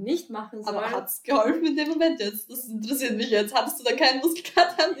das bitte nicht machen soll. Aber hat es geholfen in dem Moment jetzt? Das interessiert mich jetzt. Hattest du da keinen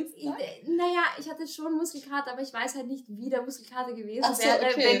Muskelkater? Naja, ich hatte schon Muskelkater, aber ich weiß halt nicht, wie der Muskelkater gewesen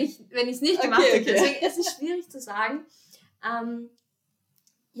wäre, wenn ich es nicht gemacht hätte. Deswegen ist es schwierig zu sagen.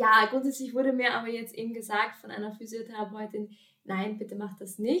 Ja, grundsätzlich wurde mir aber jetzt eben gesagt von einer Physiotherapeutin, nein, bitte mach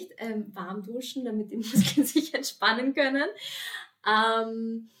das nicht. Warm duschen, damit die Muskeln sich entspannen können.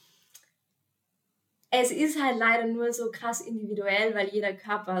 Es ist halt leider nur so krass individuell, weil jeder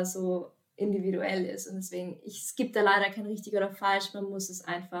Körper so individuell ist. Und deswegen, es gibt da leider kein richtig oder falsch. Man muss es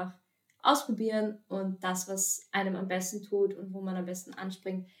einfach ausprobieren und das, was einem am besten tut und wo man am besten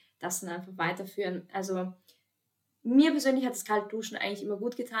anspringt, das dann einfach weiterführen. Also mir persönlich hat das Kaltduschen eigentlich immer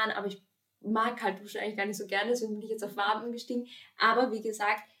gut getan, aber ich mag Kaltduschen eigentlich gar nicht so gerne, deswegen bin ich jetzt auf warm umgestiegen. Aber wie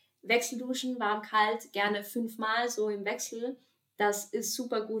gesagt, Wechselduschen, warm, kalt, gerne 5-mal so im Wechsel. Das ist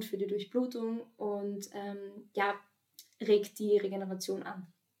super gut für die Durchblutung und regt die Regeneration an.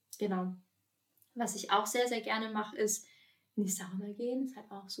 Genau. Was ich auch sehr, sehr gerne mache, ist in die Sauna gehen. Ist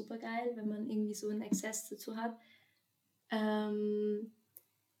halt auch super geil, wenn man irgendwie so einen Exzess dazu hat.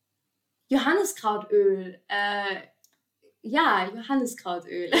 Johanniskrautöl.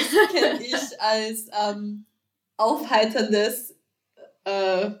 Johanniskrautöl. Das kenne ich als aufheiterndes,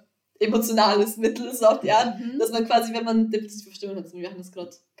 emotionales Mittel, so auf die Art, dass man quasi, wenn man depressive Verstimmung hat, so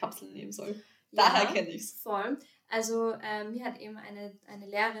Johanniskrautkapseln nehmen soll. Daher kenne ich es. Voll. Also mir hat eben eine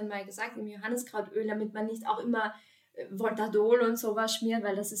Lehrerin mal gesagt, im Johanniskrautöl, damit man nicht auch immer Voltadol und sowas schmiert,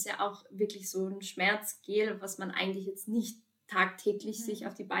 weil das ist ja auch wirklich so ein Schmerzgel, was man eigentlich jetzt nicht tagtäglich sich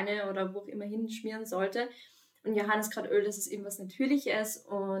auf die Beine oder wo auch immer hinschmieren sollte. Und Johanniskrautöl, das ist eben was Natürliches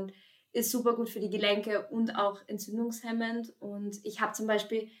und ist super gut für die Gelenke und auch entzündungshemmend. Und ich habe zum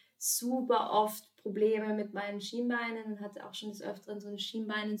Beispiel super oft Probleme mit meinen Schienbeinen und hatte auch schon des Öfteren so eine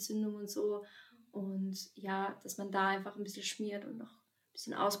Schienbeinentzündung und so. Und ja, dass man da einfach ein bisschen schmiert und noch ein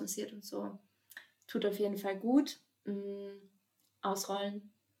bisschen ausmassiert und so. Tut auf jeden Fall gut.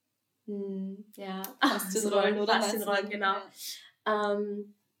 Ausrollen. Ja, Faszienrollen oder Faszienrollen, genau.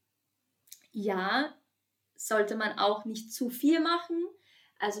 Ja, sollte man auch nicht zu viel machen.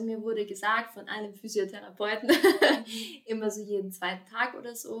 Also mir wurde gesagt von einem Physiotherapeuten, immer so jeden zweiten Tag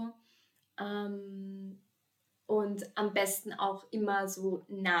oder so. Und am besten auch immer so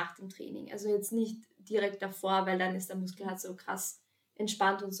nach dem Training. Also jetzt nicht direkt davor, weil dann ist der Muskel halt so krass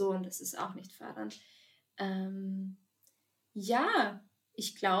entspannt und so und das ist auch nicht fördernd. Ja,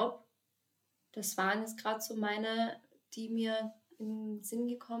 ich glaube, das waren jetzt gerade so meine, die mir in den Sinn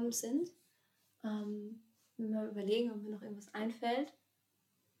gekommen sind. Mal überlegen, ob mir noch irgendwas einfällt.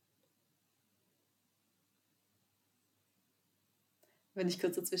 Wenn ich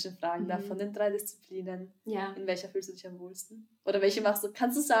kurz dazwischen fragen darf, von den 3 Disziplinen, Ja. in welcher fühlst du dich am wohlsten? Oder welche machst du?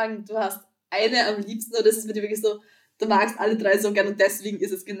 Kannst du sagen, du hast eine am liebsten oder ist es mit dir wirklich so, du magst alle 3 so gern und deswegen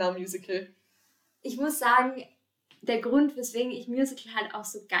ist es genau Musical? Ich muss sagen, der Grund, weswegen ich Musical halt auch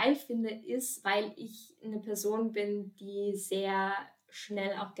so geil finde, ist, weil ich eine Person bin, die sehr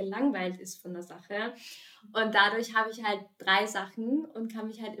schnell auch gelangweilt ist von der Sache. Und dadurch habe ich halt 3 Sachen und kann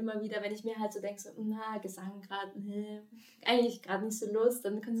mich halt immer wieder, wenn ich mir halt so denke, so, Gesang gerade, eigentlich gerade nicht so Lust,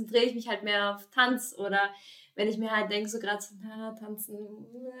 dann konzentriere ich mich halt mehr auf Tanz. Oder wenn ich mir halt denke, so gerade so, tanzen,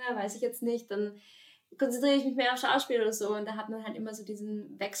 weiß ich jetzt nicht, dann konzentriere ich mich mehr auf Schauspiel oder so. Und da hat man halt immer so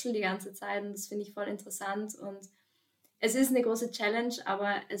diesen Wechsel die ganze Zeit und das finde ich voll interessant. Und es ist eine große Challenge,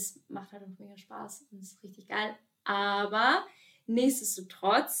 aber es macht halt auch mega Spaß und es ist richtig geil. Aber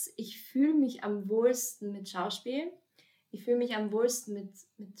nichtsdestotrotz, ich fühle mich am wohlsten mit Schauspiel. Ich fühle mich am wohlsten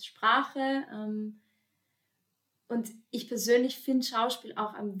mit Sprache. Und ich persönlich finde Schauspiel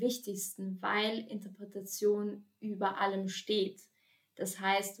auch am wichtigsten, weil Interpretation über allem steht. Das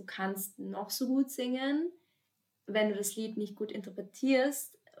heißt, du kannst noch so gut singen, wenn du das Lied nicht gut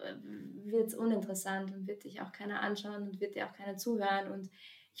interpretierst, wird es uninteressant und wird dich auch keiner anschauen und wird dir auch keiner zuhören. Und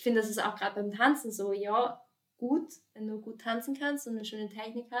ich finde, das ist auch gerade beim Tanzen so, ja, gut, wenn du gut tanzen kannst und eine schöne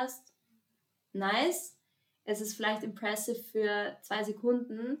Technik hast, nice. Es ist vielleicht impressive für 2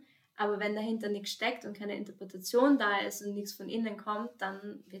 Sekunden, aber wenn dahinter nichts steckt und keine Interpretation da ist und nichts von innen kommt,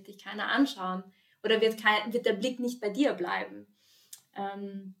 dann wird dich keiner anschauen oder wird der Blick nicht bei dir bleiben.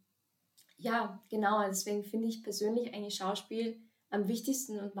 Ja, genau, deswegen finde ich persönlich eigentlich Schauspiel am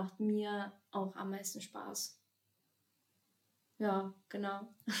wichtigsten und macht mir auch am meisten Spaß. Ja, genau.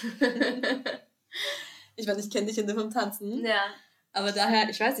 Ich meine, ich kenne dich ja nur vom Tanzen. Ja. Aber daher,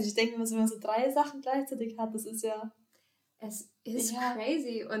 ich weiß nicht, ich denke, wenn man so 3 Sachen gleichzeitig hat, das ist ja... Es ist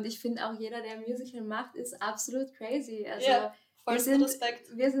crazy und ich finde auch jeder, der ein Musical macht, ist absolut crazy. Also ja, voll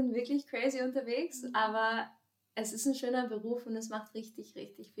Respekt. Wir sind wirklich crazy unterwegs, aber es ist ein schöner Beruf und es macht richtig,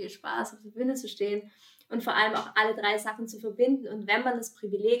 richtig viel Spaß, auf der Bühne zu stehen und vor allem auch alle 3 Sachen zu verbinden. Und wenn man das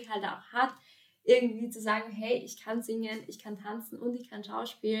Privileg halt auch hat, irgendwie zu sagen, hey, ich kann singen, ich kann tanzen und ich kann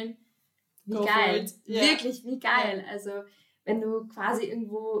schauspielen, wie geil. Yeah. Wirklich, wie geil. Yeah. Also wenn du quasi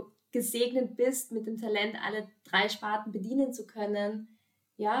irgendwo gesegnet bist, mit dem Talent alle 3 Sparten bedienen zu können,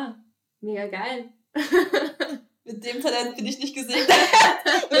 ja, mega geil. Mit dem Talent bin ich nicht gesegnet.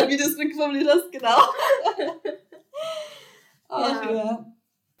 Oder wie du es formuliert hast, genau. Ach ja.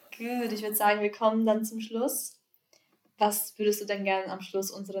 Gut, ich würde sagen, wir kommen dann zum Schluss. Was würdest du denn gerne am Schluss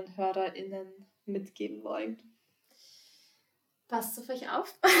unseren HörerInnen mitgeben wollen? Passt auf euch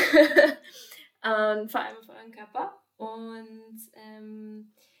auf. Vor allem auf euren Körper. Und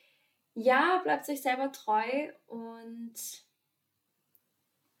ja, bleibt euch selber treu und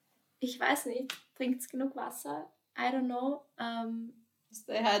ich weiß nicht, trinkt genug Wasser. I don't know.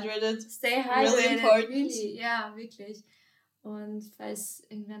 Stay hydrated. Stay hydrated. Really important. Really, ja, wirklich. Und falls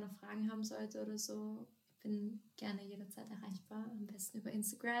irgendwer noch Fragen haben sollte oder so, bin gerne jederzeit erreichbar. Am besten über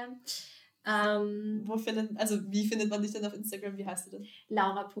Instagram. Wie findet man dich denn auf Instagram? Wie heißt du denn?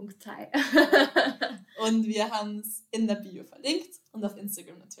 Laura.tai. Und wir haben es in der Bio verlinkt und auf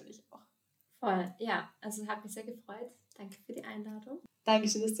Instagram natürlich auch. Voll, ja. Also hat mich sehr gefreut. Danke für die Einladung.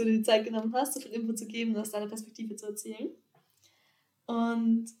 Dankeschön, dass du dir die Zeit genommen hast, so viel Info zu geben und aus deiner Perspektive zu erzählen.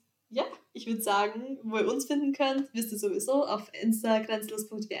 Und ja, ich würde sagen, wo ihr uns finden könnt, wisst ihr sowieso auf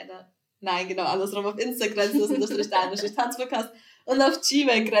instagrenzenlos.vienna. Nein, genau, andersrum. Auf Insta grenzenlos_der_Tanzpodcast und auf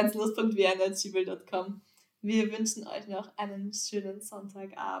Gmail grenzenlos.wien@gmail.com. Wir wünschen euch noch einen schönen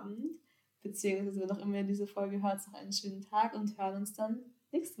Sonntagabend, beziehungsweise wenn auch immer ihr diese Folge hört, noch einen schönen Tag und hören uns dann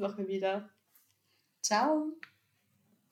nächste Woche wieder. Ciao!